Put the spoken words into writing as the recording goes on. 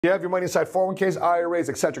You have your money inside 401ks, IRAs,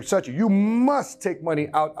 etc., you must take money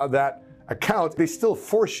out of that account. They still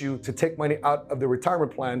force you to take money out of the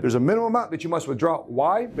retirement plan. There's a minimum amount that you must withdraw.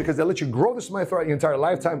 Why? Because they let you grow this money throughout your entire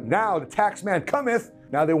lifetime. Now the tax man cometh.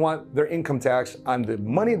 Now they want their income tax on the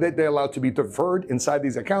money that they allow to be deferred inside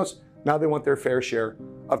these accounts. Now they want their fair share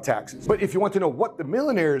of taxes. But if you want to know what the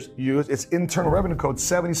millionaires use, it's Internal Revenue Code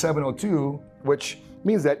 7702, which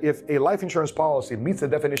means that if a life insurance policy meets the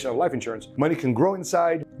definition of life insurance, money can grow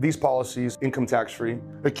inside these policies income tax-free,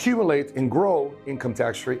 accumulate and grow income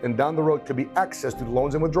tax-free, and down the road could be accessed to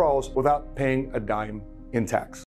loans and withdrawals without paying a dime in tax.